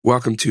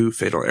Welcome to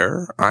Fatal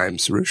Error. I'm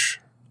Sarush.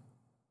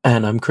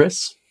 And I'm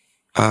Chris.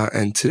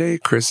 And today,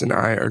 Chris and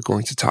I are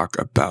going to talk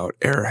about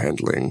error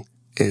handling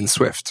in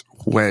Swift,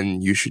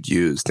 when you should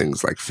use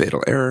things like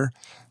fatal error,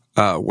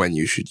 when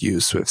you should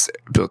use Swift's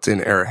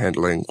built-in error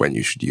handling, when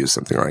you should use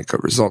something like a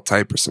result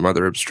type or some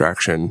other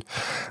abstraction,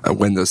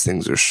 when those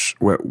things are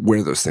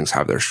where those things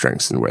have their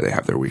strengths and where they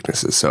have their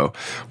weaknesses. So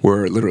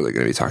we're literally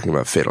going to be talking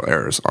about fatal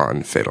errors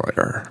on Fatal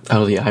Error.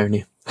 Oh, the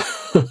irony.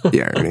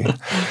 The irony.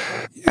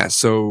 Yeah,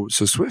 so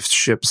Swift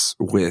ships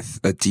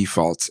with a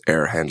default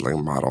error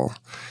handling model,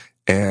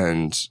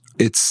 and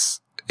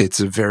it's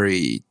a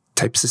very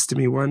type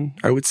system-y one,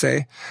 I would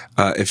say.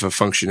 If a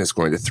function is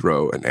going to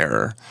throw an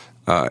error,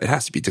 it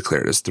has to be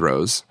declared as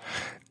throws,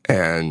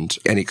 and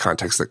any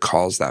context that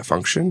calls that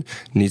function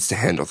needs to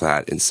handle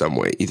that in some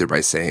way, either by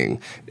saying,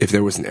 if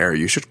there was an error,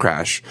 you should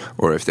crash,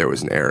 or if there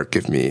was an error,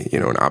 give me,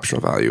 an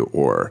optional value,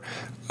 or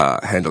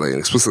handling it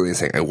explicitly and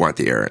saying, I want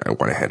the error, and I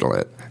want to handle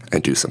it,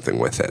 and do something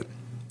with it.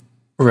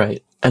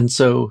 Right. And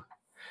so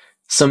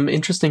some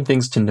interesting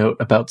things to note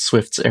about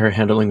Swift's error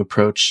handling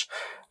approach,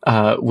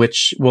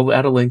 which we'll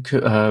add a link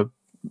to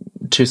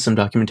some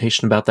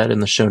documentation about that in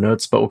the show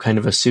notes, but we'll kind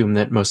of assume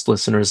that most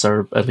listeners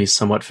are at least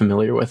somewhat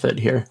familiar with it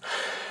here.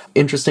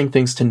 Interesting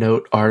things to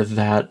note are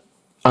that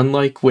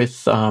unlike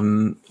with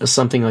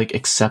something like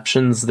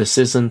exceptions, this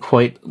isn't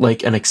quite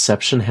like an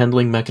exception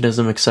handling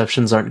mechanism.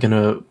 Exceptions aren't going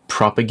to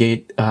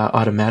propagate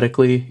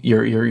automatically.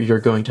 You're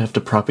going to have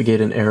to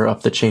propagate an error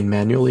up the chain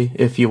manually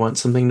if you want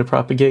something to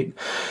propagate.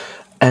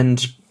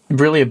 And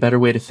really a better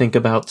way to think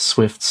about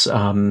Swift's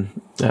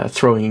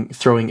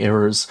throwing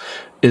errors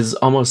is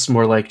almost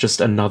more like just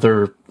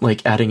another,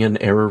 like adding an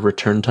error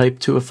return type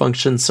to a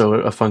function. So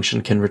a function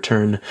can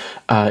return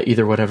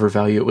either whatever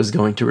value it was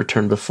going to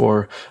return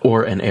before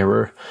or an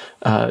error.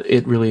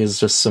 It really is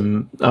just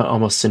some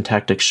almost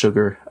syntactic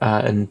sugar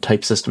and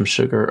type system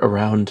sugar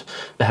around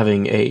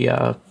having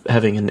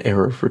an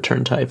error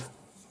return type.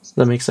 Does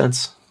that make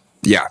sense?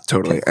 Yeah,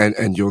 totally. Okay.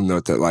 And you'll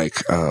note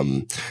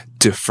that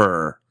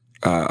defer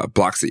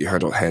blocks that you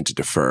hand to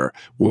defer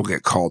will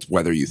get called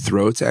whether you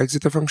throw to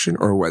exit the function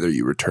or whether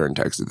you return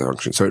to exit the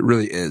function. So it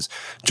really is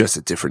just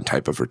a different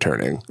type of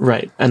returning.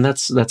 Right. And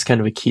that's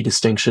kind of a key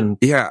distinction.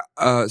 Yeah.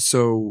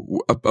 So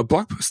a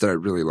blog post that I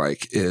really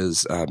like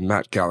is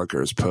Matt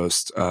Gallagher's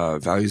post,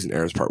 Values and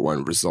Errors Part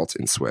 1, Result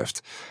in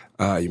Swift.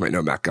 You might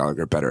know Matt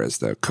Gallagher better as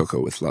the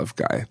Cocoa with Love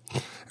guy.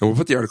 And we'll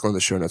put the article in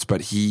the show notes,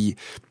 but he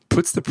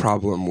puts the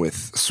problem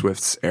with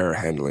Swift's error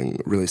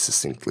handling really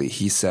succinctly.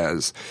 He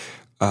says,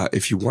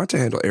 if you want to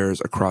handle errors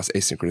across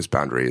asynchronous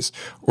boundaries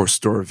or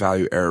store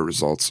value error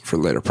results for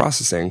later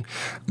processing,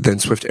 then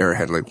Swift error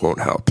handling won't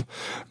help.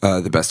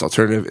 The best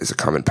alternative is a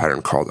common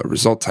pattern called a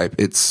result type.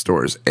 It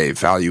stores a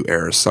value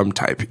error sum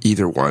type,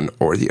 either one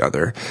or the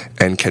other,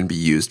 and can be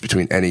used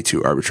between any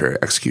two arbitrary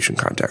execution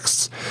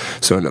contexts.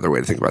 So another way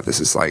to think about this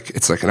is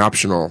it's like an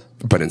optional,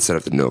 but instead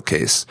of the nil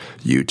case,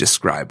 you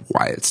describe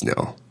why it's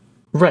nil.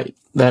 Right.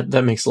 That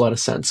makes a lot of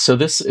sense. So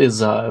this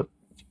is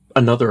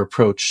another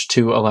approach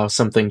to allow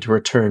something to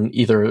return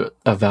either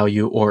a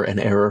value or an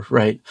error,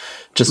 right?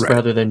 Just right.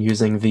 Rather than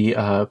using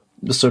the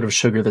sort of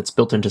sugar that's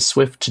built into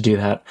Swift to do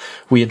that,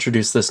 we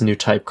introduced this new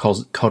type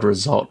called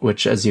result,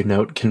 which, as you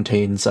note,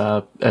 contains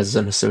as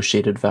an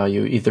associated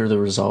value either the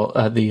result,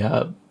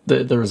 the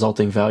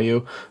resulting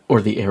value, or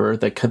the error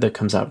that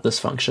comes out of this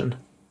function.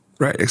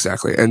 Right,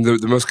 exactly. And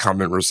the most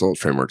common result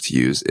framework to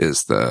use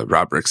is the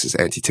Robrich's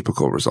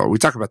anti-typical result. We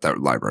talk about that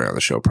library on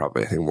the show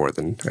probably, I think, more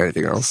than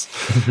anything else.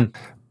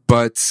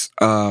 But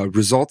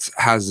result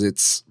has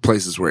its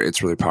places where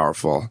it's really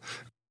powerful.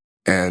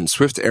 And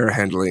Swift error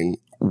handling,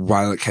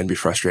 while it can be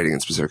frustrating in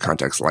specific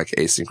contexts like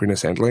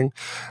asynchronous handling,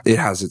 it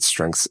has its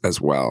strengths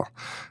as well.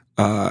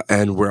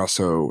 And we're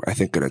also, I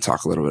think, going to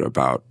talk a little bit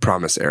about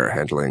promise error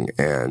handling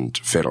and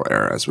fatal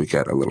error as we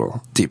get a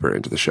little deeper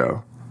into the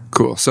show.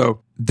 Cool. So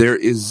there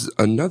is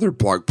another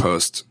blog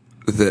post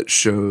that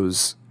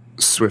shows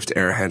Swift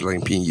error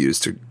handling being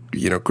used to,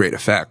 great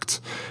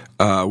effect.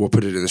 We'll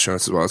put it in the show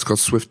notes as well. It's called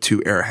Swift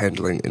 2 Error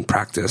Handling in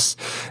Practice.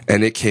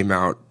 And it came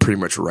out pretty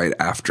much right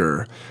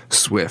after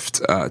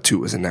Swift 2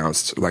 was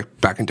announced, like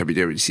back in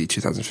WWDC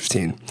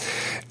 2015.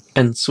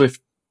 And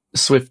Swift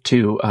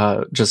 2,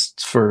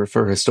 just for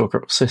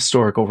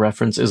historical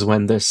reference, is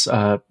when this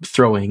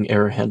throwing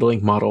error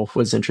handling model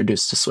was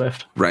introduced to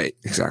Swift. Right,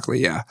 exactly,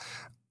 yeah.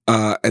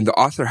 And the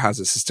author has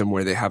a system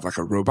where they have like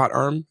a robot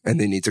arm and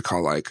they need to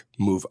call like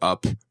move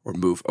up or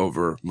move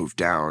over, move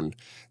down.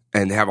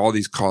 And they have all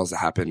these calls that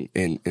happen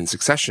in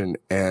succession.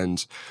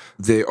 And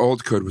the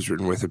old code was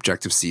written with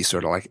Objective-C,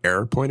 sort of like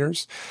error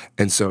pointers.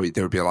 And so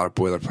there would be a lot of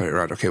boilerplate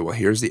around, okay, well,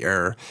 here's the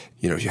error.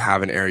 If you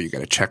have an error, you got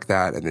to check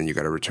that. And then you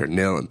got to return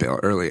nil and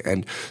bail early.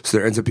 And so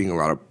there ends up being a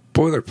lot of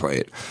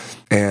boilerplate.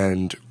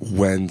 And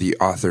when the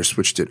author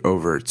switched it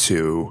over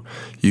to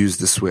use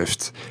the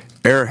Swift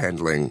error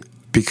handling,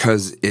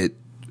 because it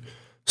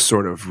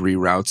sort of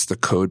reroutes the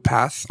code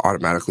path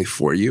automatically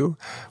for you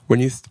when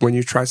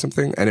you try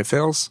something and it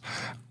fails,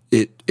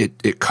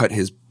 it cut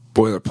his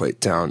boilerplate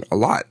down a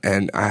lot.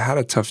 And I had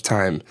a tough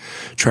time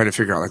trying to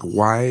figure out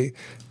why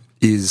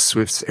is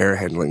Swift's error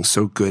handling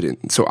so good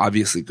and so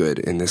obviously good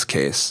in this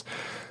case?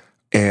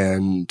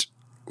 And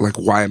like,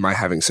 why am I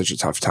having such a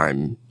tough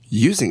time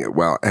using it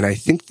well? And I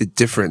think the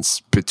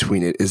difference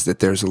between it is that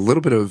there's a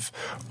little bit of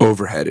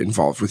overhead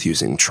involved with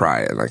using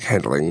try and like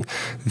handling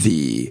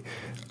the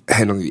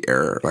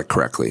error like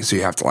correctly. So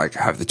you have to like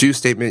have the do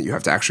statement, you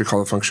have to actually call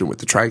the function with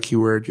the try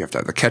keyword, you have to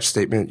have the catch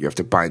statement, you have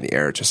to bind the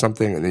error to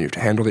something, and then you have to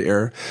handle the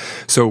error.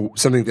 So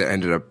something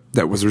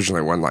that was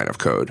originally one line of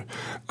code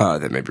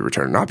that maybe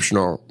returned an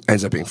optional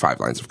ends up being 5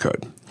 lines of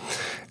code.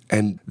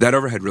 And that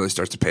overhead really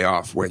starts to pay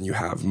off when you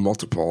have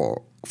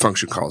multiple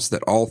function calls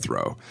that all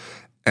throw.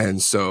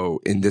 And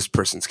so in this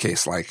person's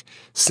case, like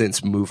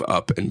since move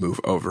up and move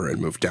over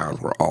and move down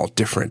were all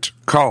different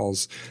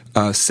calls,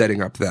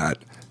 setting up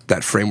that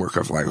framework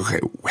of like, okay,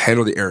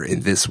 handle the error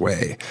in this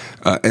way,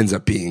 ends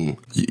up being,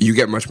 you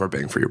get much more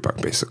bang for your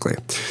buck, basically.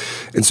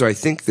 And so I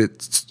think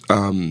that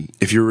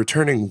if you're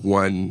returning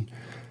one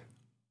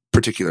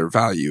particular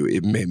value,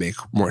 it may make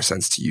more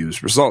sense to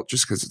use result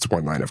just because it's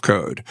one line of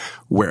code.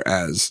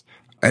 Whereas,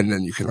 and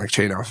then you can like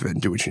chain off of it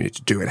and do what you need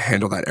to do and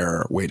handle that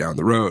error way down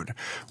the road.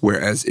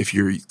 Whereas if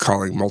you're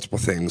calling multiple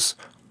things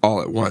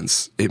all at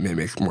once, it may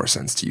make more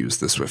sense to use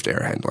the Swift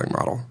error handling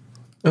model.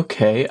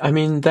 Okay. I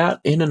mean, that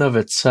in and of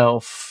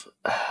itself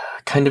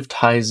kind of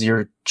ties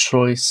your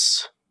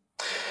choice.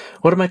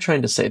 What am I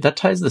trying to say? That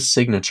ties the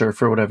signature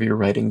for whatever you're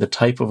writing, the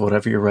type of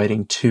whatever you're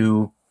writing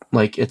to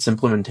like its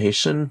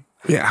implementation.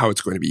 Yeah, how it's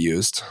going to be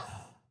used.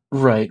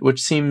 Right,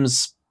 which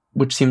seems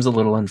a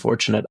little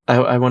unfortunate.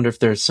 I wonder if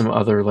there's some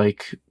other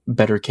like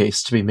better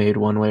case to be made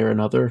one way or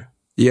another.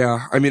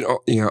 Yeah, I mean,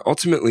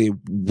 ultimately,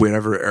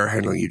 whatever error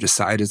handling you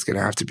decide is going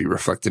to have to be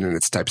reflected in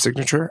its type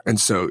signature. And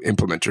so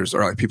implementers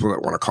or like people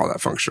that want to call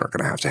that function are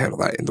going to have to handle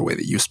that in the way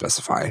that you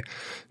specify,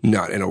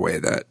 not in a way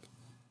that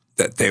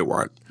they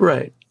want.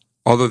 Right.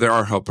 Although there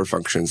are helper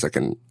functions that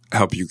can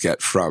help you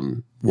get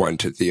from one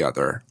to the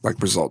other,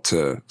 like result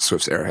to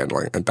Swift's error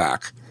handling and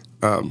back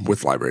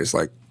with libraries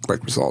like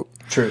result.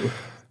 True.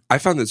 I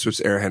found that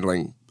Swift's error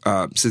handling,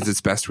 since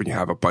it's best when you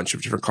have a bunch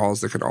of different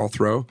calls that can all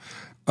throw,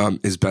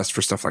 is best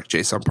for stuff like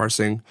JSON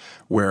parsing,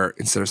 where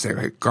instead of saying,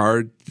 okay,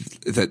 guard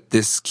that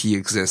this key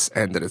exists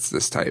and that it's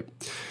this type,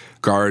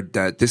 guard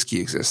that this key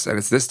exists and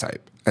it's this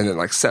type, and then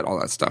like set all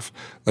that stuff.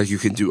 Like you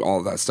can do all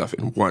of that stuff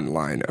in one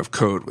line of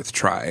code with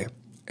try,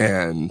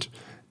 and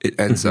it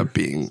ends up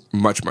being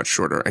much, much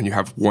shorter. And you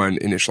have one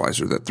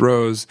initializer that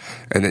throws,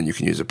 and then you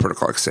can use a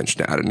protocol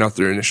extension to add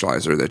another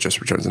initializer that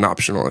just returns an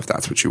optional if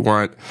that's what you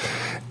want.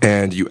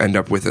 And you end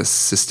up with a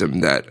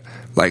system that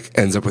like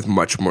ends up with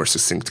much more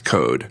succinct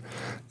code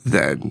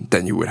than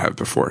you would have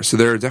before. So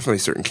there are definitely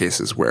certain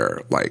cases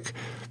where like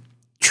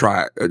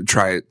try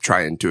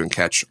and do and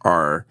catch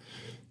are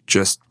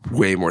just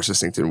way more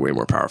succinct and way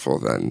more powerful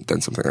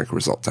than something like a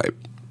result type.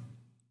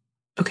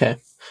 Okay.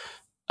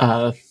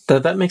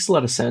 That makes a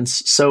lot of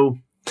sense. So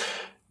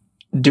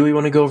do we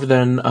want to go over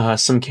then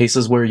some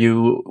cases where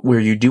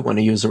you do want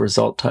to use a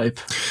result type?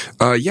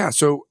 Yeah.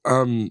 So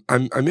I'm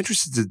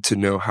interested to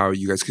know how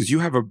you guys, because you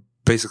have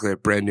basically a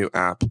brand new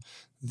app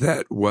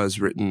that was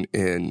written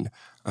in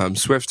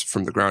Swift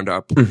from the ground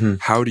up. Mm-hmm.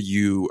 How do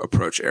you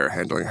approach error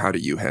handling? How do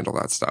you handle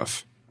that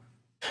stuff?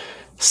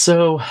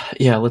 So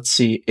yeah, let's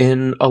see.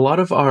 In a lot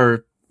of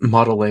our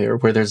model layer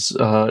where there's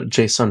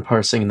JSON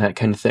parsing and that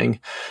kind of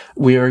thing,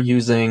 we are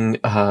using,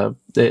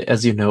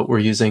 as you know, we're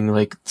using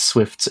like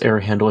Swift's error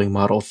handling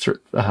model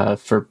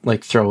for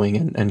like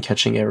throwing and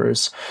catching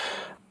errors.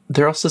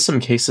 There are also some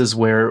cases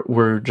where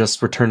we're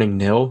just returning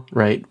nil,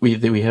 right? We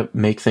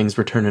make things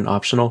return an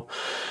optional.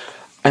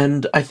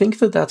 And I think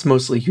that that's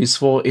mostly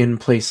useful in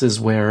places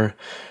where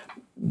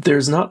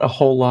there's not a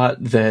whole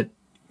lot that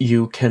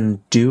you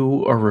can do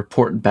or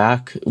report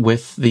back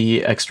with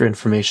the extra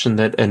information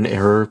that an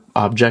error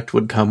object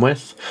would come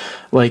with.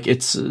 Like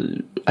it's,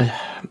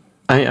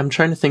 I'm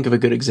trying to think of a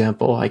good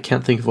example. I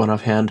can't think of one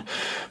offhand,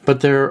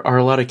 but there are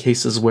a lot of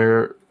cases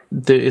where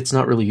it's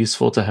not really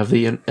useful to have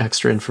the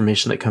extra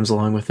information that comes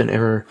along with an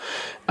error.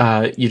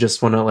 You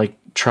just want to like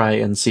try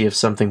and see if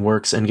something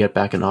works and get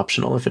back an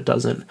optional if it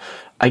doesn't.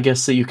 I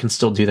guess that you can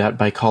still do that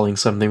by calling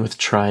something with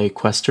try ?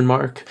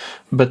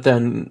 But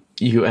then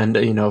you end,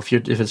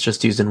 if it's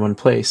just used in one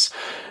place,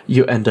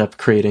 you end up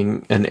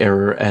creating an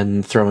error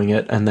and throwing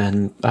it, and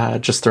then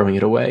just throwing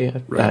it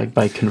away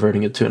by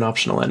converting it to an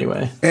optional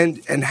anyway.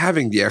 And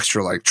having the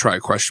extra like try ?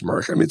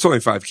 I mean, it's only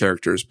 5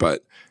 characters,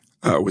 but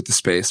with the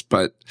space,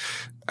 but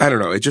I don't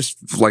know. It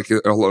just like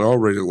an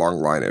already long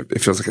line. It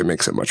feels like it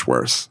makes it much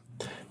worse.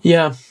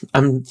 Yeah,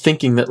 I'm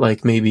thinking that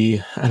like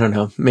maybe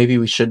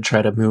we should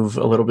try to move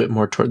a little bit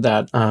more toward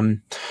that.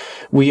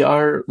 We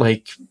are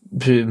like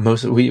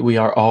we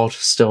are all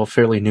still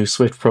fairly new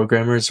Swift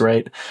programmers,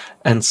 right?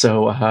 And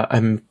so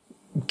I'm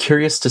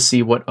curious to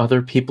see what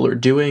other people are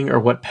doing or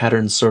what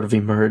patterns sort of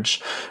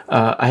emerge.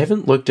 I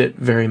haven't looked at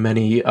very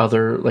many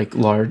other like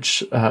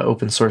large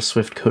open source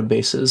Swift code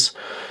bases,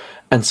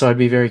 and so I'd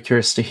be very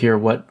curious to hear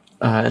what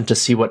and to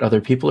see what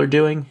other people are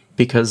doing.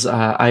 because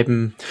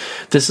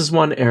this is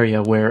one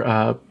area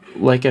where,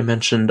 like I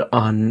mentioned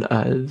in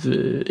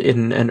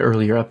an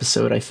earlier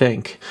episode, I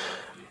think,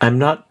 I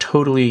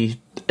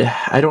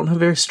don't have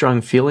very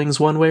strong feelings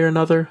one way or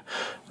another,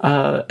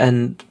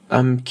 and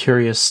I'm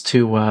curious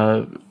to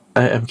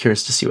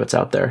see what's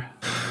out there.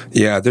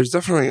 Yeah, there's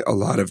definitely a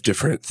lot of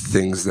different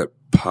things that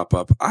pop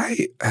up.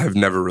 I have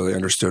never really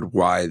understood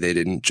why they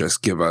didn't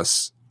just give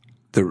us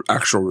the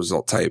actual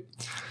result type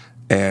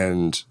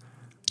and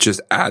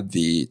just add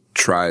the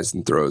tries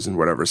and throws and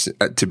whatever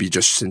to be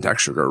just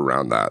syntax sugar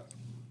around that.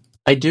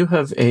 I do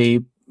have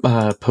a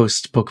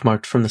post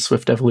bookmarked from the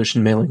Swift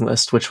Evolution mailing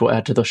list, which we'll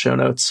add to the show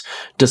notes,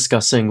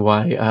 discussing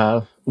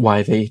why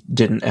they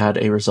didn't add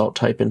a result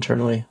type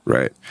internally.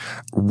 Right.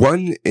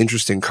 Another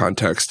interesting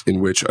context in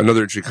which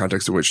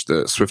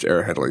the Swift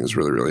error handling is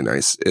really, really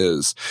nice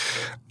is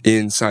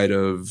inside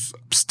of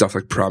stuff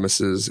like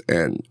promises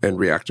and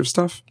reactive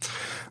stuff.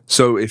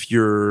 So if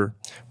your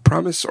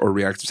promise or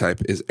reactive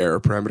type is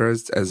error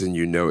parameterized, as in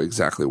you know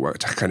exactly what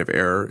kind of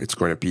error it's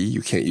going to be,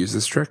 you can't use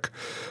this trick.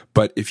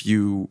 But if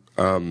you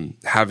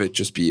have it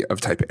just be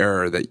of type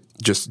error, that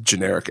just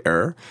generic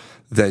error,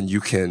 then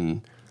you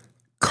can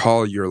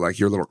call your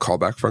little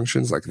callback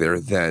functions like there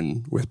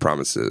then with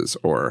promises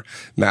or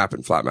map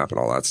and flat map and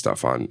all that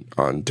stuff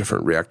on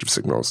different reactive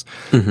signals.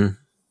 Mm-hmm.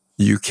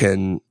 You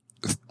can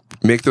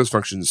make those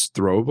functions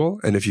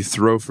throwable, and if you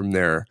throw from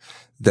there,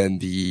 then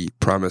the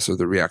promise or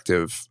the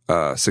reactive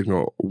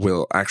signal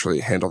will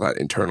actually handle that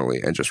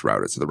internally and just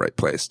route it to the right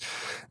place.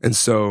 And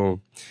so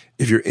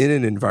if you're in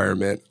an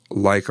environment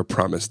like a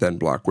promise then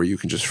block where you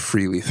can just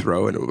freely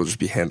throw and it will just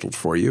be handled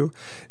for you,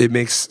 it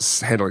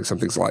makes handling some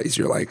things a lot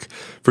easier. Like,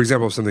 for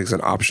example, if something's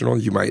an optional,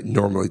 you might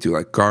normally do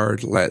like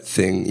guard, let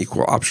thing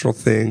equal optional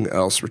thing,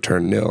 else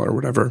return nil or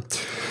whatever.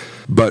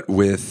 But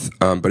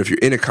if you're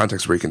in a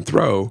context where you can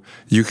throw,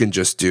 you can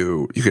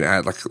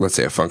add, like, let's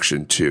say a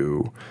function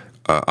to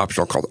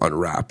optional called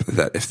unwrap,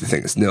 that if the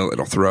thing is nil,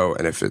 it'll throw,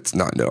 and if it's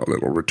not nil,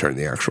 it'll return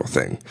the actual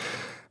thing.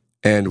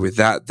 And with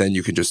that, then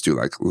you can just do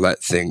like let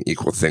thing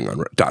equal thing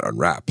dot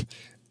unwrap,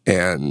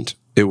 and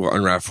it will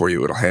unwrap for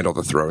you. It'll handle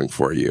the throwing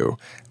for you.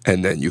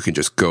 And then you can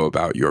just go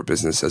about your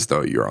business as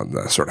though you're on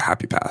the sort of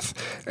happy path.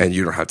 And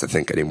you don't have to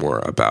think anymore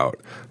about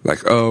like,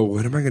 oh,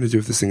 what am I going to do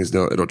if this thing is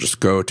nil? It'll just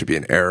go to be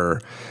an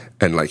error.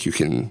 And like you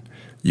can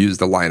use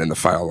the line in the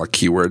file like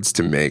keywords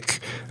to make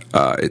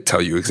it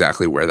tell you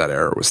exactly where that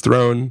error was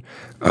thrown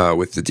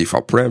with the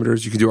default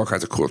parameters. You can do all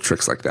kinds of cool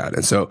tricks like that.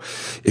 And so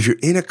if you're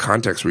in a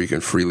context where you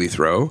can freely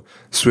throw,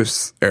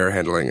 Swift's error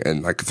handling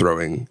and like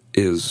throwing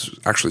is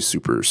actually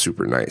super,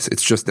 super nice.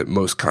 It's just that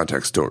most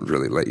contexts don't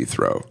really let you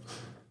throw.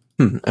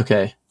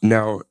 Okay.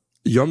 Now,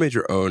 y'all made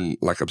your own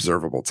like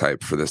observable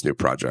type for this new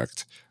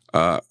project.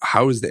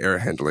 How is the error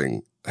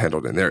handling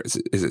handled in there? Is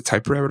it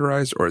type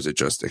parameterized, or is it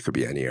just, it could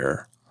be any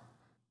error?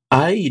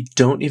 I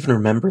don't even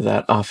remember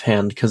that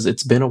offhand because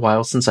it's been a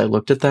while since I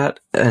looked at that,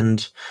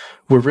 and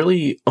we're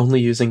really only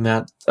using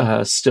that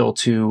still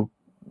to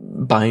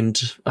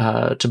bind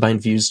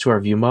views to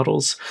our view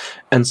models,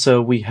 and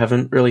so we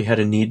haven't really had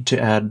a need to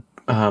add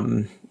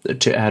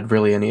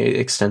really any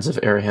extensive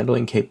error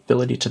handling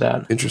capability to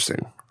that.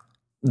 Interesting.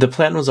 The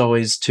plan was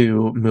always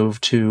to move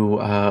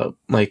to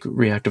like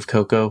Reactive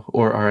Cocoa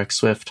or RX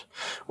Swift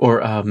or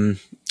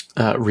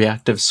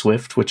Reactive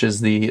Swift, which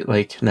is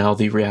now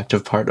the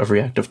reactive part of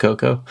Reactive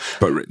Cocoa.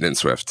 But written in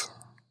Swift.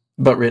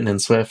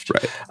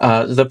 Right.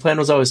 The plan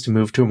was always to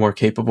move to a more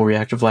capable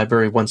reactive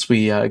library once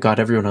we got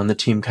everyone on the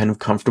team kind of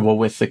comfortable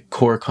with the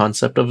core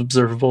concept of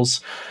observables.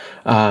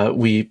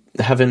 We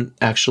haven't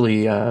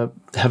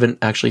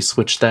actually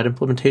switched that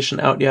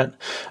implementation out yet.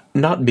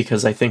 Not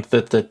because I think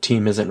that the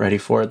team isn't ready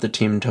for it. The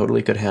team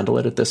totally could handle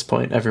it at this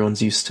point.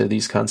 Everyone's used to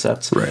these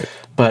concepts. Right.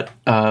 But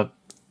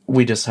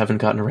we just haven't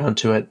gotten around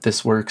to it.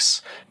 This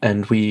works,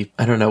 and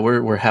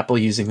we're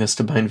happily using this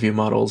to bind view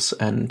models,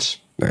 and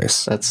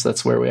nice.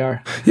 That's where we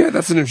are. Yeah,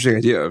 that's an interesting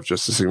idea of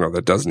just a signal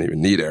that doesn't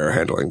even need error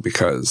handling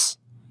because,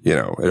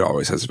 it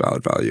always has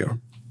valid value.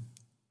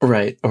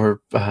 Right.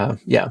 Or,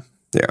 yeah.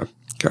 Yeah.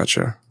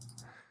 Gotcha.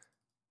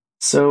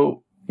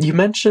 So you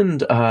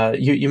mentioned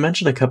you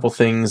mentioned a couple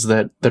things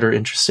that are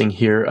interesting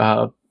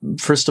here.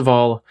 First of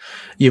all,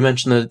 you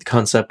mentioned the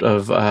concept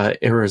of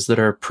errors that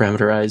are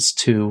parameterized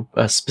to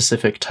a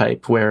specific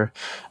type,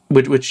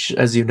 which,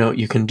 as you note,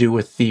 you can do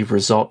with the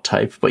result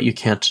type, but you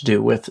can't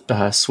do with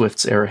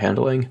Swift's error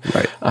handling.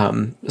 Right.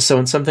 So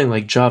in something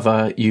like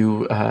Java,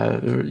 you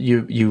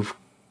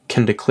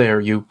can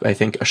declare, I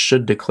think,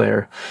 should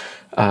declare,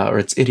 or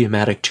it's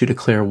idiomatic to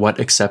declare what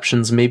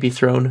exceptions may be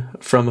thrown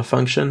from a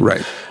function.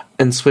 Right.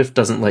 And Swift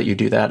doesn't let you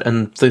do that.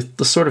 And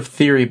the sort of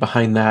theory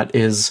behind that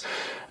is,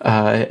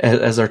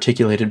 as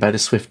articulated by the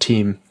Swift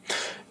team,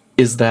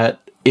 is that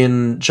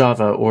in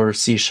Java or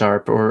C#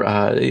 or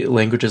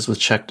languages with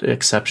checked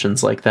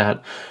exceptions like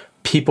that,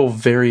 people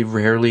very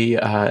rarely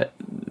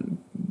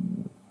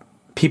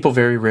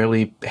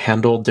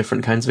handle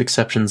different kinds of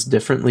exceptions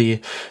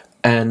differently.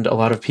 And a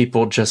lot of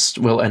people just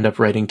will end up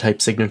writing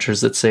type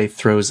signatures that say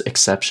throws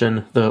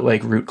exception, the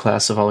root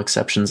class of all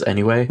exceptions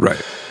anyway.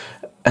 Right.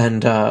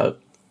 And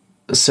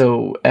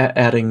So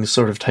adding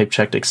sort of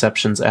type-checked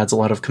exceptions adds a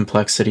lot of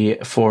complexity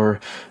for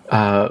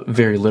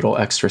very little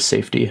extra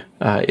safety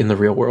in the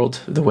real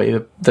world, the way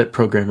that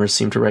programmers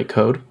seem to write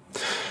code.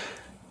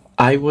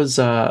 I was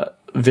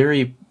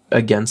very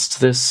against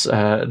this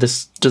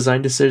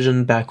design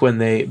decision back when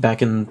they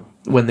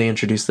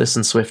introduced this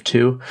in Swift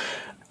 2.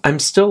 I'm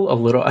still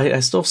I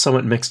still have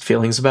somewhat mixed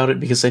feelings about it,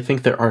 because I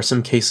think there are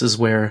some cases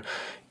where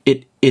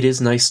it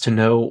is nice to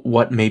know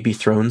what may be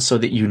thrown so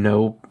that you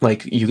know,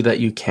 like, that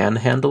you can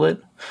handle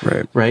it.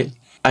 Right?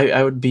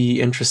 I would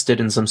be interested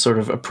in some sort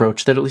of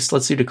approach that at least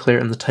lets you declare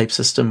in the type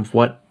system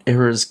what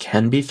errors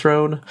can be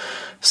thrown,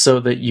 so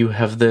that you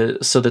have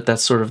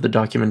that's sort of the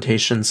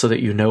documentation, so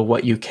that you know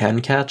what you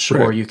can catch,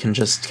 or you can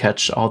just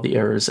catch all the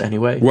errors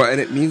anyway. Well,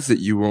 and it means that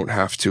you won't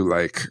have to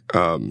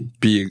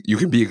you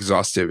can be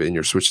exhaustive in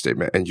your switch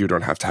statement, and you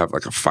don't have to have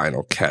like a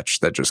final catch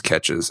that just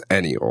catches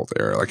any old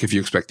error. Like if you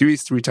expect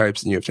these 3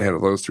 types and you have to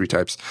handle those 3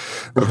 types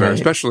of error,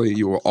 especially,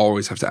 you will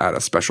always have to add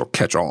a special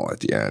catch-all at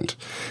the end.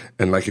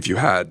 And like if you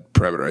had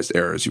parameterized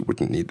errors, you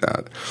wouldn't need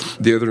that.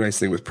 The other nice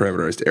thing with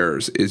parameterized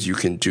errors is you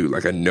can do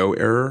like a no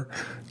error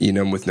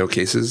enum with no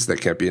cases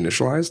that can't be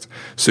initialized,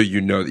 so you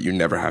know that you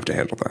never have to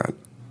handle that.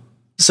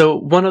 So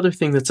one other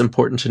thing that's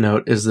important to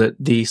note is that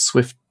the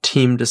Swift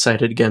team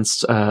decided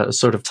against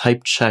sort of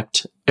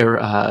type-checked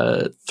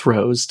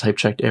throws,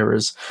 type-checked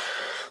errors,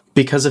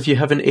 because if you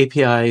have an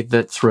API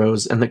that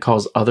throws and that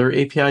calls other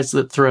APIs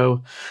that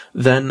throw,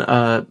 then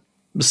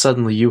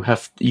suddenly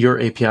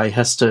your API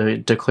has to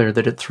declare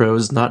that it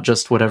throws not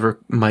just whatever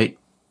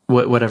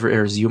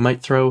errors you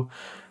might throw,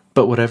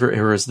 but whatever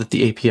errors that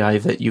the API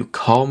that you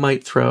call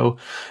might throw.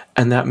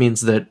 And that means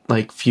that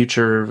like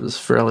future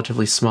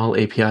relatively small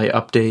API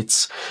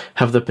updates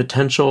have the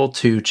potential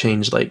to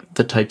change like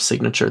the type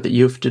signature that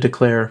you have to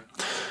declare.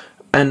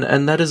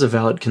 And that is a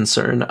valid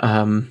concern.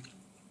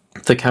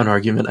 The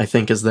counter-argument, I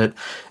think, is that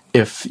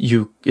if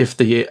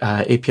the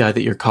API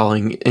that you're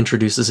calling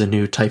introduces a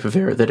new type of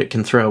error that it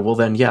can throw, well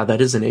then, yeah,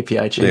 that is an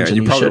API change. Yeah, and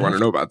you probably want to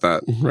know about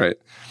that, right?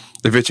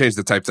 If it changed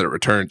the type that it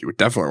returned, you would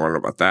definitely want to know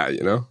about that,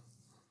 you know?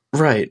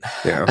 Right.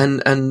 Yeah.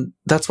 And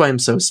that's why I'm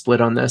so split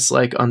on this.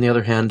 Like, on the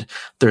other hand,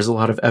 there's a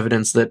lot of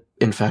evidence that,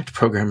 in fact,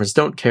 programmers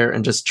don't care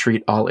and just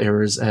treat all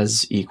errors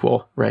as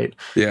equal, right?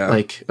 Yeah.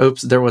 Like,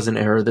 oops, there was an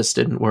error, this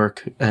didn't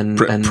work, and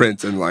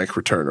print and like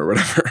return or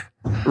whatever.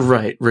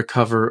 Right.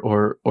 Recover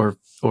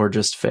or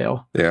just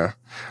fail. Yeah.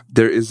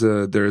 There is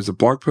a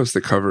blog post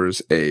that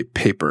covers a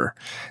paper,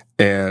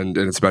 and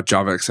it's about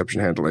Java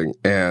exception handling,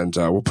 and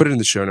we'll put it in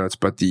the show notes,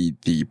 but the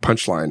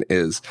punchline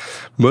is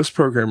most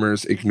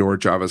programmers ignore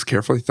Java's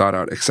carefully thought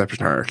out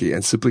exception hierarchy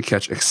and simply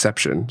catch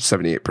exception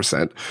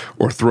 78%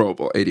 or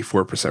throwable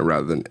 84%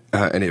 rather than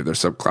any of their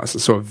subclasses.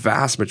 So a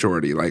vast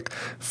majority, like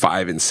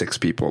 5 in 6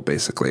 people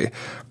basically,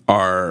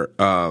 are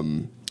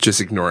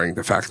just ignoring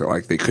the fact that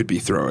like they could be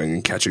throwing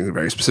and catching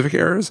very specific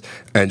errors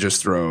and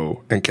just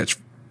throw and catch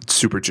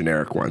super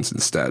generic ones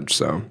instead.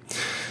 So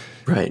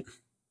right.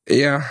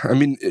 Yeah, I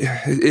mean,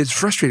 it's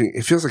frustrating.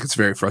 It feels like it's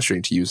very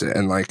frustrating to use it.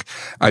 And like,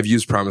 I've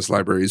used promise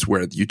libraries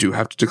where you do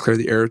have to declare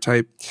the error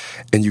type,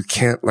 and you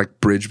can't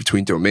like bridge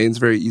between domains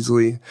very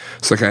easily.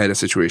 So like, I had a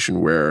situation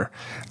where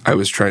I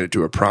was trying to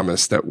do a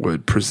promise that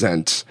would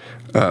present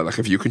like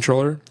a view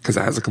controller, because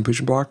it has a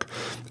completion block,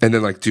 and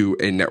then like do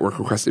a network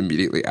request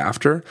immediately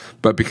after.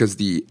 But because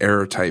the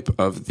error type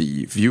of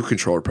the view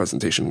controller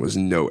presentation was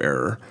no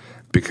error,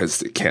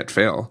 because it can't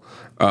fail,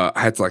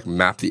 I had to like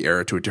map the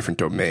error to a different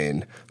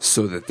domain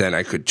so that then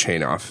I could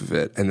chain off of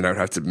it, and then I would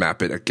have to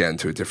map it again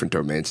to a different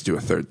domain to do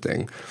a third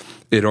thing.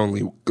 It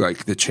only,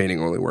 like, the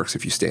chaining only works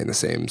if you stay in the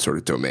same sort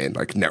of domain,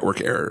 like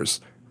network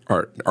errors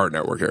are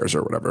network errors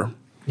or whatever.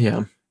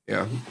 Yeah.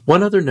 Yeah.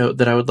 One other note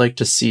that I would like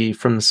to see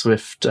from the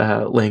Swift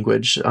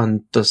language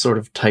on the sort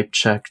of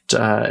type-checked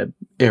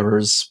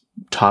errors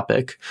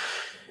topic,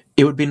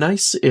 it would be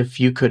nice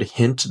if you could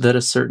hint that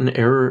a certain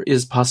error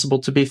is possible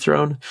to be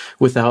thrown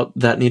without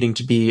that needing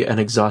to be an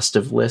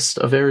exhaustive list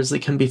of errors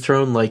that can be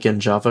thrown, like in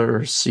Java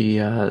or C#,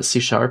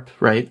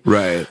 right?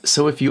 Right.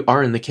 So if you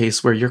are in the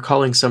case where you're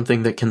calling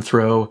something that can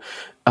throw,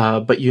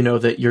 but you know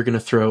that you're going to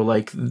throw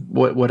like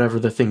whatever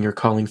the thing you're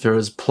calling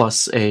throws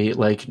plus a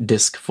like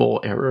disk full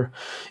error,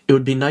 it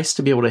would be nice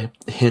to be able to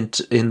hint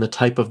in the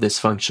type of this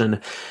function,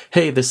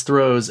 hey, this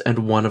throws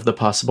and one of the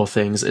possible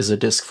things is a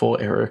disk full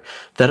error.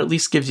 That at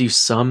least gives you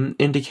some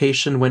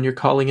indication when you're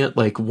calling it,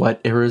 like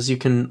what errors you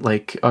can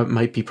like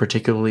might be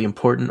particularly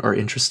important or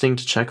interesting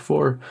to check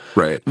for,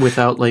 right?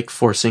 Without like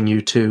forcing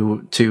you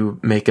to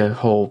make a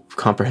whole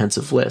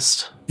comprehensive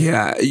list.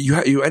 Yeah,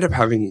 you end up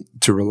having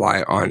to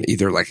rely on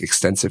either like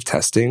extensive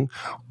testing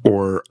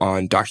or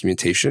on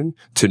documentation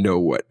to know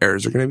what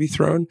errors are going to be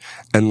thrown.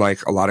 And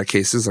like a lot of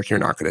cases, like you're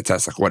not going to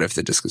test like what if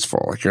the disk is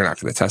full? Like you're not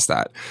going to test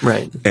that,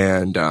 right?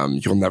 And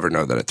you'll never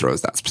know that it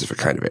throws that specific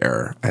kind of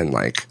error. And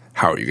like,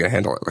 how are you going to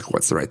handle it? Like,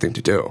 what's the right thing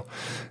to do?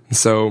 And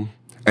so,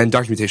 and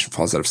documentation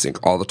falls out of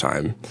sync all the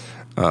time,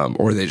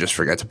 or they just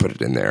forget to put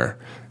it in there.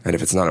 And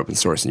if it's not open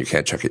source and you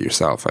can't check it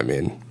yourself, I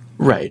mean,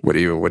 right? What are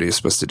you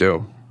supposed to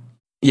do?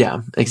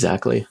 Yeah,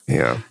 exactly.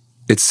 Yeah.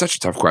 It's such a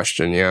tough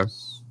question, yeah.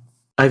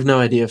 I have no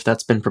idea if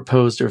that's been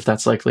proposed or if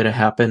that's likely to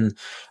happen.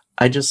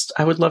 I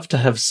would love to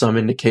have some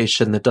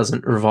indication that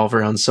doesn't revolve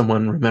around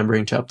someone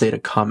remembering to update a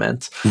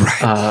comment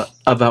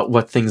about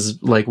what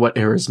things, like what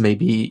errors may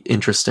be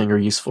interesting or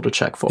useful to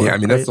check for. Yeah, I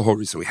mean, that's the whole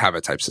reason we have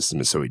a type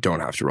system, is so we don't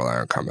have to rely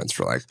on comments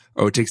for like,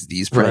 oh, it takes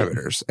these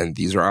parameters and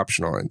these are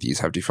optional and these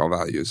have default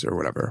values or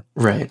whatever.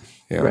 Right.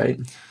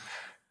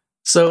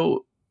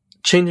 So,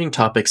 changing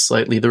topics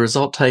slightly, the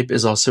result type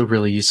is also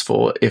really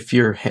useful if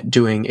you're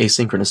doing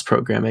asynchronous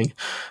programming.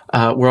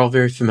 We're all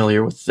very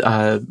familiar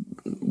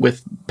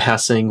with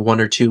passing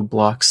one or two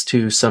blocks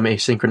to some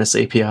asynchronous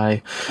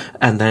API,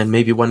 and then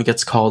maybe one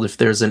gets called if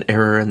there's an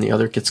error and the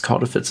other gets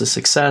called if it's a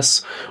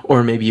success,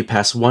 or maybe you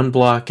pass one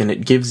block and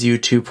it gives you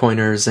 2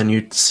 pointers and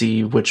you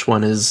see which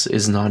one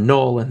is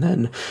non-null and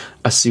then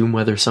assume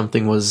whether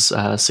something was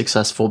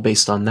successful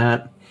based on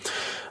that.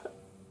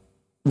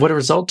 What a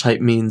result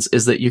type means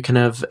is that you can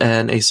have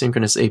an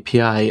asynchronous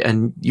API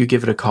and you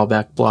give it a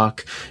callback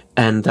block,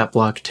 and that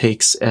block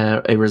takes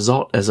a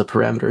result as a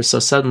parameter. So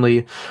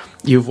suddenly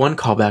you have one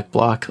callback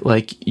block,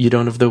 like you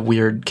don't have the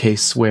weird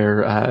case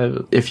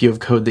where if you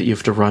have code that you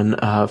have to run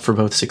for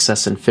both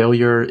success and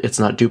failure, it's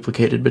not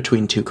duplicated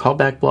between 2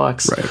 callback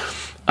blocks.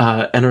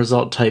 Right. And a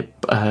result type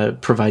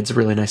provides a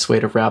really nice way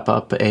to wrap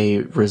up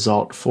a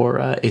result for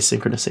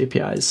asynchronous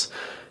APIs.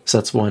 So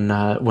that's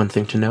one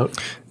thing to note.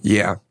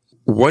 Yeah.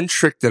 One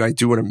trick that I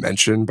do want to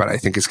mention, but I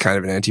think is kind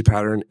of an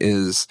anti-pattern,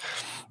 is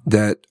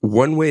that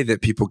one way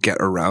that people get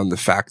around the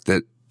fact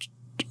that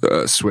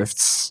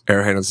Swift's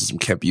error handling system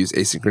can't be used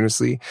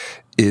asynchronously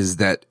is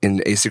that in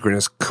the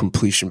asynchronous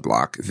completion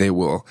block, they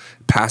will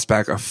pass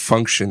back a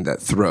function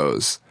that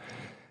throws,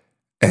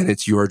 and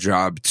it's your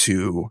job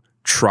to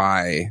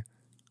try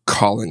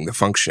calling the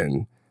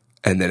function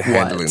and then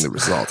handling the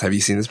result. Have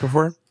you seen this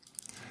before?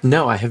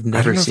 No, I have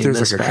never seen this. I don't know if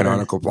there's like a pattern.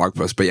 canonical blog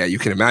post, but yeah, you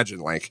can imagine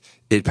like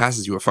it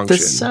passes you a function.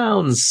 This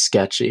sounds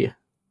sketchy.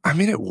 I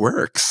mean, it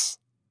works.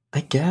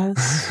 I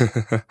guess.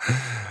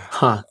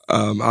 Huh.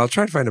 I'll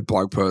try to find a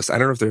blog post. I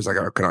don't know if there's like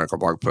a canonical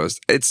blog post.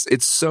 It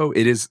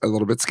is a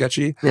little bit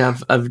sketchy. Yeah,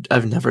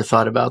 I've never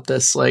thought about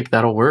this. Like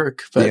that'll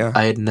work, but yeah.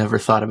 I had never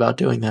thought about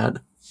doing that.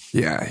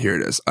 Yeah, here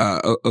it is.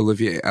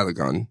 Olivier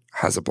Allegon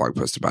has a blog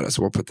post about it,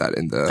 so we'll put that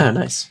in the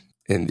nice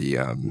in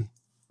the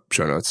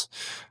show notes.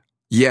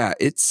 Yeah,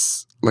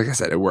 it's like I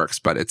said, it works,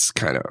 but it's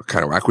kind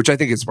of whack, which I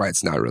think is why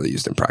it's not really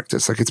used in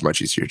practice. Like it's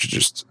much easier to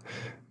just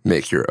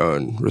make your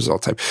own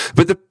result type.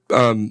 But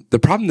the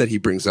problem that he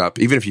brings up,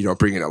 even if you don't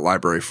bring in a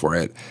library for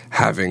it,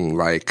 having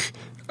like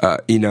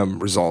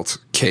enum result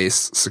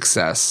case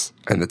success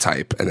and the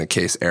type, and then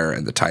case error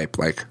and the type,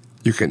 like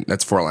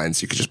that's 4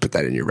 lines. You could just put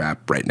that in your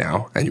wrap right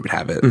now and you would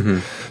have it. Mm-hmm.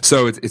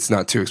 So it's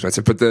not too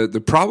expensive. But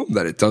the problem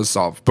that it does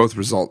solve, both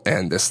result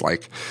and this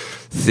like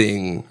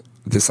thing,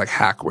 this like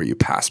hack where you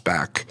pass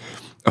back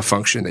a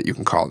function that you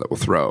can call that will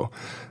throw.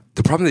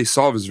 The problem they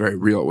solve is very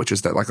real, which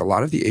is that like a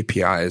lot of the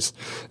APIs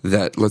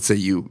that, let's say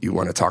you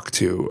want to talk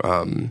to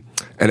an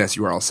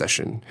SURL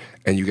session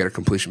and you get a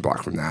completion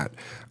block from that,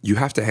 you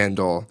have to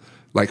handle,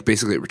 like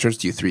basically it returns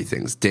to you 3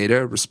 things: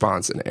 data,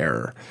 response, and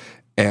error.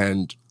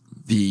 And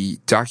the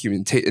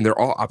documentation, and they're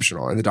all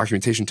optional, and the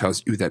documentation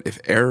tells you that if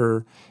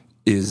error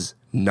is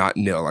not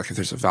nil, like if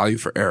there's a value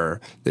for error,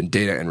 then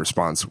data and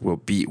response will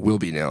be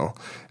nil.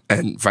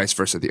 And vice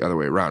versa, the other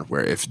way around,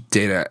 where if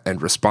data and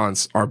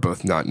response are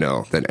both not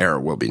nil, then error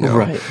will be nil.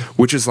 Right.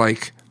 Which is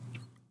like,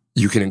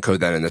 you can encode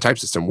that in the type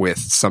system with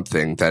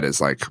something that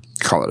is like,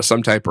 call it a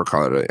sum type or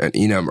call it an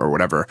enum or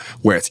whatever,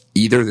 where it's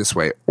either this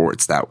way or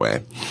it's that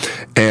way.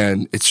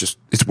 And it's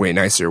way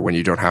nicer when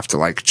you don't have to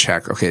like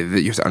check, okay,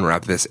 you have to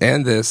unwrap this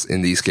and this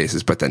in these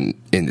cases, but then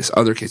in this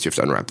other case, you have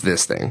to unwrap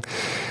this thing.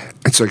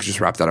 And so I can just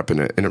wrap that up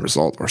in a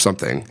result or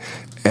something.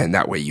 And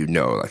that way,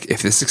 like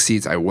if this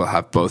succeeds, I will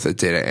have both a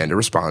data and a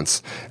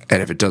response.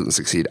 And if it doesn't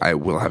succeed, I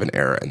will have an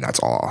error, and that's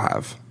all I'll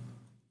have.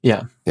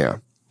 Yeah. Yeah.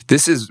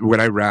 This is when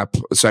I wrap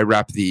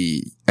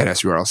the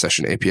NSURL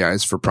session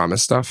APIs for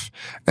promise stuff.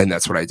 And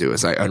that's what I do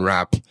is I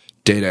unwrap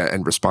data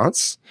and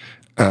response.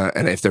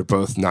 And if they're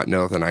both not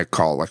nil, then I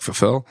call like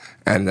fulfill.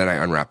 And then I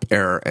unwrap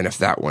error. And if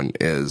that one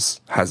has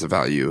a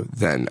value,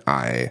 then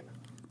I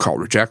call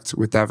reject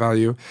with that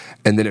value.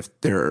 And then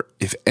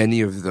if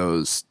any of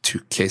those 2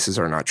 cases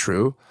are not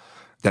true,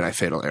 then I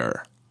fatal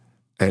error.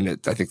 And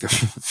I think the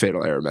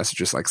fatal error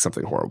message is like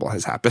something horrible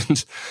has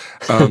happened,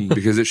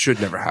 because it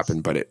should never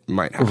happen, but it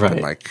might happen.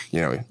 Right. Like,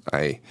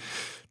 I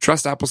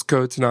trust Apple's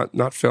code to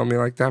not fail me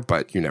like that,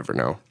 but you never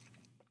know.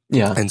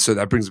 Yeah. And so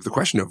that brings up the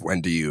question of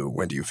when do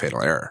you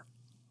fatal error?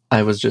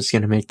 I was just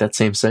going to make that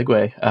same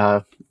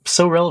segue.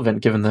 So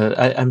relevant, given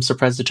I'm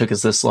surprised it took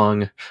us this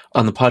long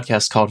on the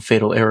podcast called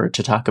Fatal Error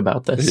to talk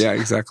about this. Yeah,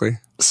 exactly.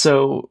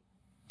 So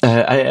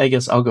I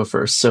guess I'll go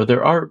first. So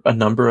there are a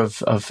number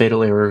of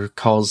fatal error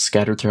calls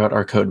scattered throughout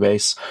our code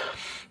base.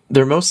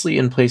 They're mostly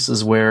in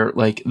places where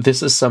like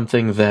this is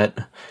something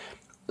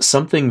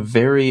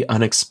very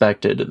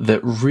unexpected that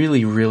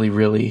really, really,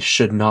 really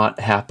should not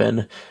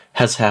happen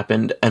has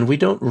happened, and we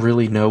don't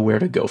really know where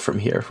to go from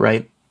here,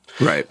 right?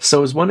 Right.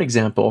 So as one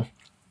example,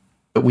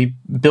 we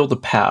build a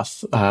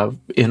path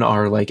in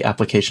our like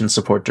application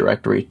support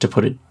directory to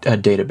put a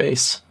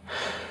database.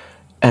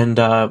 And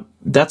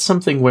that's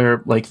something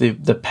where like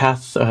the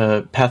path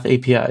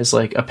APIs,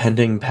 like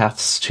appending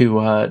paths to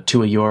a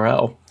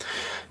URL,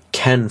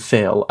 can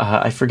fail.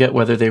 I forget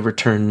whether they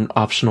return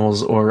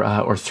optionals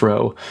or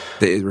throw.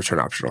 They return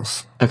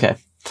optionals. Okay.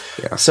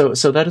 Yeah. So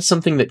that is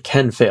something that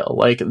can fail.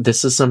 Like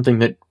this is something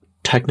that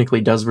technically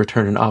does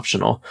return an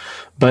optional,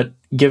 but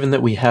given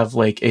that we have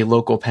like a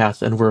local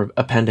path and we're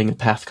appending a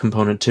path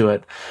component to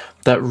it,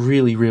 that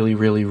really, really,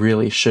 really,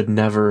 really should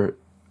never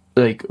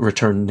like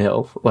return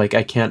nil. Like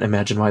I can't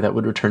imagine why that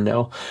would return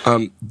nil.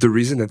 The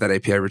reason that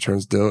API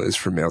returns nil is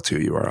for mail to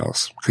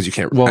URLs, because you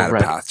can't add a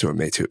path to a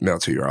mail to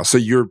URL. So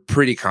you're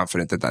pretty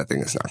confident that thing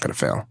is not going to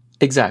fail.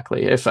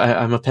 Exactly. If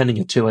I'm appending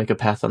it to like a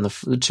path on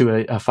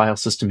to a file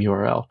system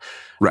URL.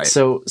 Right.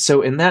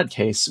 So in that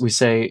case, we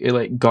say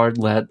like guard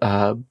let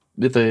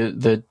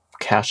the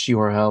cache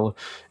URL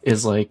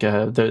is like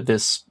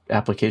this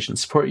application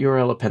support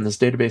URL, append this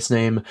database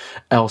name,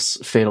 else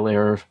fatal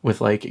error with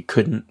like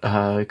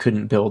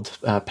couldn't build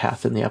a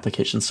path in the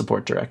application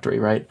support directory,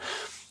 right?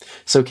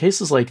 So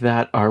cases like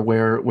that are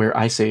where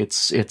I say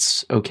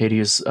it's okay to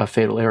use a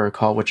fatal error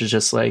call, which is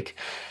just like,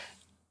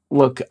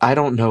 look, I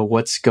don't know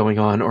what's going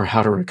on or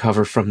how to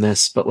recover from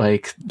this, but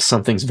like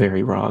something's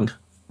very wrong.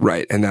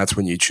 Right, and that's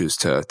when you choose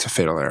to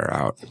fatal error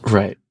out.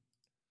 Right.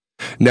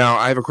 Now,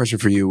 I have a question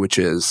for you, which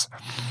is,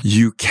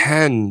 you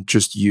can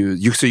just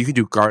use, so you can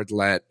do guard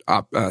let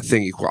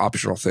thing equal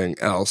optional thing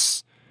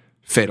else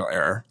fatal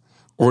error,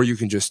 or you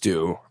can just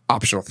do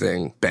optional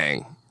thing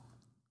bang.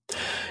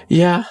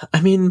 Yeah,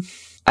 I mean,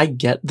 I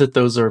get that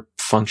those are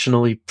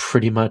functionally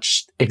pretty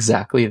much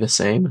exactly the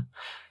same.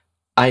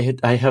 I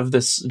have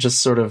this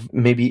just sort of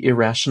maybe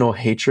irrational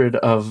hatred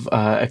of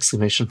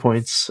exclamation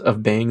points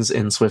of bangs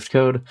in Swift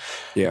code.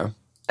 Yeah.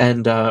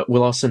 And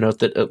we'll also note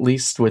that at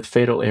least with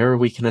fatal error,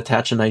 we can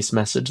attach a nice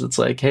message that's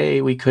like,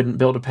 hey, we couldn't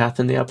build a path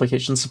in the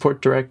application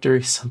support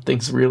directory.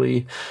 Something's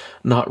really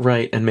not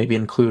right. And maybe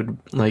include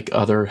like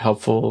other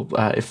helpful,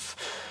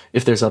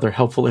 if there's other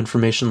helpful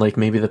information, like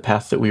maybe the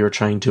path that we were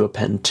trying to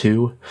append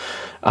to,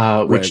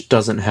 which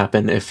doesn't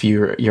happen if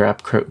your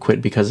app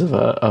quit because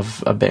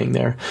of a bang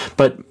there.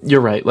 But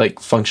you're right,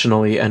 like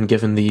functionally, and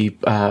given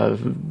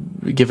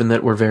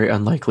that we're very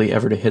unlikely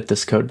ever to hit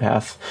this code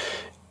path,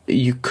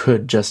 you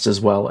could just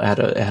as well add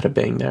a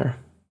bang there.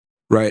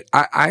 Right.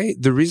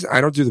 The reason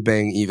I don't do the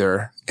bang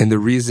either, and the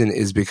reason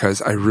is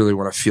because I really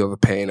want to feel the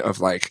pain of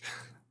like,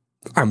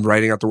 I'm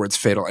writing out the words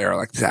fatal error,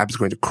 like this app is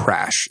going to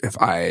crash if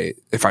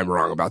I'm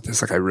wrong about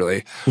this. Like I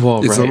really,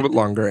 it's a little bit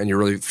longer, and you're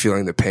really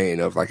feeling the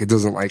pain of like, it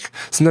doesn't like,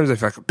 sometimes I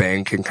feel like a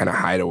bang can kind of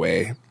hide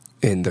away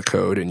in the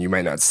code and you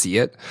might not see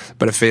it,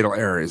 but a fatal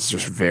error is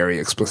just very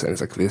explicit.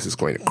 It's like, this is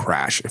going to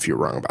crash if you're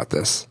wrong about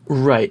this.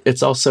 Right.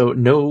 It's also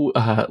no,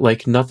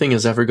 like nothing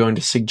is ever going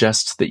to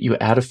suggest that you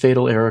add a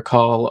fatal error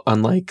call,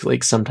 unlike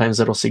like sometimes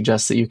it'll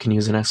suggest that you can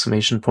use an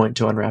exclamation point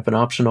to unwrap an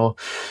optional.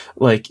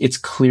 Like it's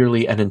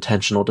clearly an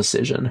intentional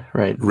decision,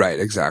 right?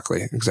 Right.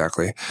 Exactly.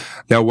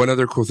 Now, one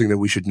other cool thing that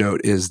we should note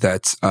is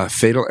that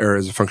fatal error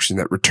is a function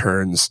that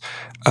returns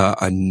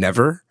a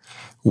never,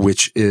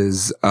 which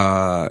is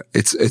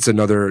it's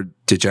another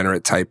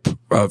degenerate type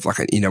of like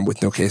an enum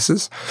with no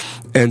cases,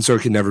 and so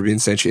it can never be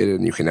instantiated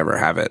and you can never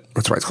have it.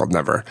 That's why it's called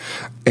never.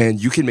 And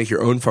you can make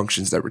your own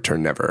functions that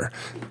return never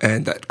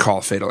and that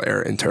call fatal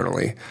error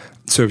internally.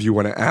 So if you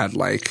want to add,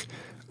 like,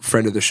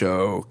 friend of the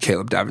show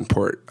Caleb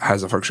Davenport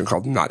has a function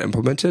called not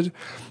implemented,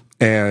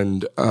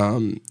 and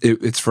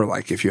it's for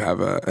like if you have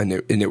a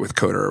init with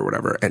coder or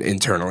whatever, and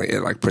internally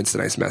it like prints a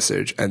nice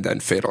message and then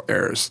fatal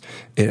errors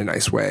in a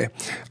nice way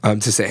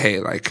to say,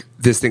 hey, like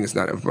this thing is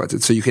not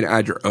implemented. So you can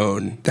add your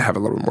own to have a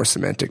little more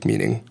semantic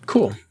meaning.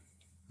 Cool.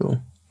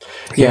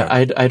 Yeah,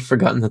 I'd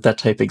forgotten that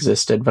type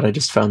existed, but I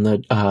just found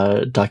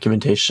the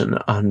documentation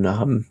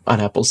on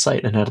Apple's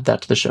site and added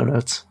that to the show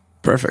notes.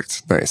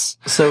 Perfect. Nice.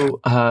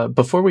 So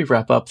before we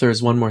wrap up,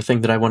 there's one more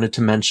thing that I wanted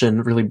to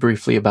mention really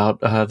briefly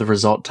about the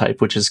result type,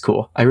 which is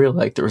cool. I really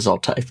like the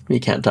result type. You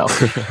can't tell.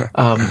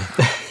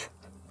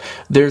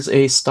 There's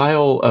a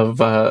style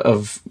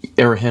of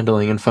error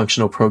handling and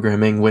functional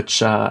programming,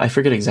 which I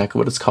forget exactly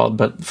what it's called,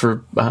 but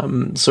for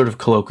sort of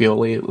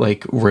colloquially,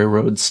 like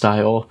railroad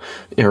style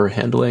error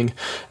handling.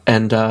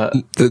 And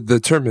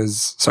the term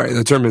is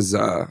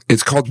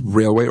it's called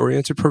railway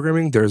oriented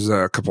programming. There's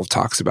a couple of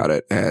talks about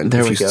it, and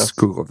if you just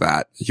Google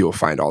that, you'll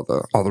find all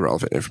the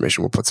relevant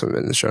information. We'll put some of it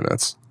in the show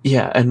notes.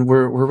 Yeah, and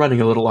we're running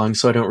a little long,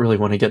 so I don't really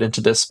want to get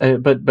into this.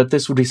 But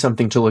this would be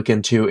something to look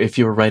into if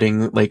you're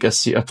writing like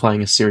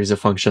applying a series of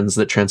functions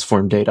that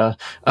transform data,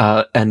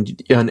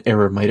 and an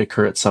error might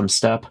occur at some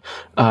step.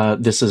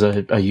 This is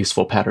a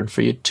useful pattern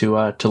for you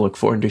to look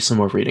for and do some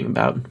more reading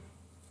about.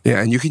 Yeah,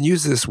 and you can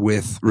use this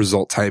with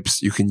result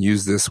types. You can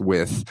use this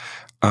with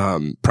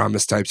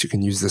promise types. You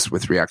can use this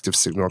with reactive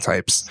signal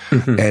types,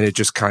 and it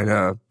just kind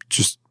of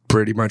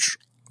pretty much,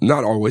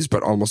 not always,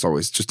 but almost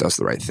always, just does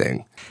the right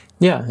thing.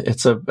 Yeah,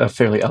 it's a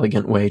fairly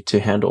elegant way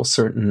to handle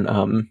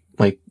certain,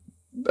 like,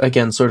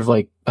 again, sort of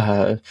like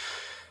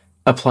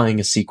applying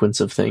a sequence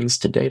of things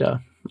to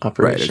data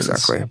operations. Right,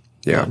 exactly.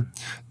 Yeah.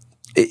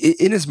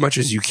 In as much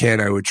as you can,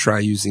 I would try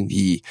using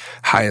the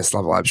highest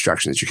level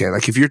abstraction that you can.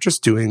 Like if you're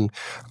just doing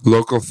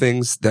local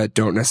things that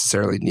don't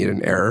necessarily need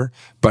an error,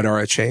 but are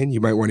a chain, you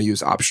might want to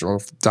use optional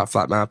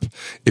 .flatmap.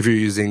 If you're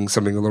using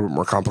something a little bit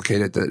more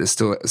complicated that is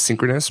still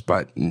synchronous,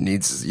 but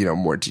needs,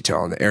 more detail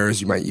on the errors,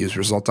 you might use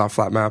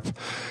result.flatmap.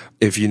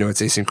 If you know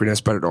it's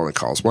asynchronous, but it only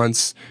calls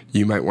once,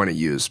 you might want to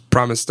use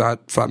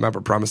promise.flatmap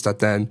or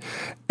promise.then.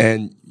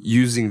 And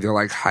using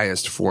the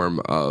highest form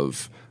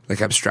of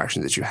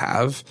abstraction that you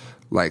have,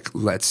 it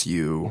lets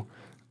you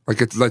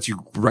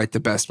write the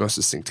best, most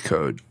succinct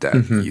code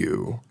that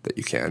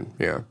you can.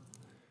 Yeah.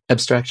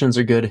 Abstractions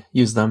are good.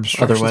 Use them.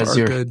 Otherwise,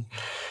 good.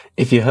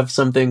 If you have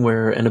something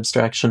where an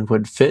abstraction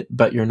would fit,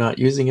 but you're not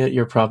using it,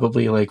 you're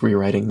probably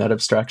rewriting that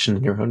abstraction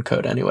in your own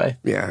code anyway.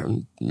 Yeah.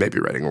 Maybe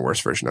writing a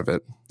worse version of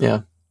it.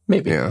 Yeah.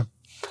 Maybe. Yeah.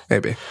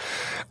 Maybe.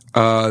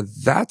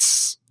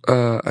 That's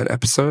an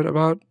episode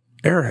about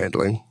error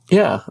handling.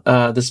 Yeah,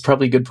 this is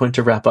probably a good point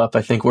to wrap up.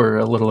 I think we're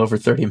a little over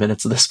 30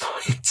 minutes at this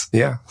point.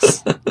 Yeah.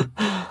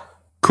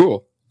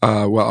 Cool.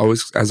 Well,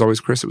 as always,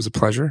 Chris, it was a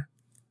pleasure.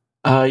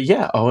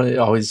 Yeah,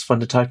 always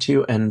fun to talk to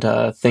you. And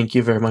thank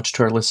you very much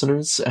to our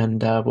listeners.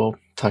 And we'll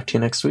talk to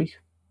you next week.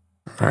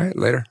 All right,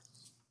 later.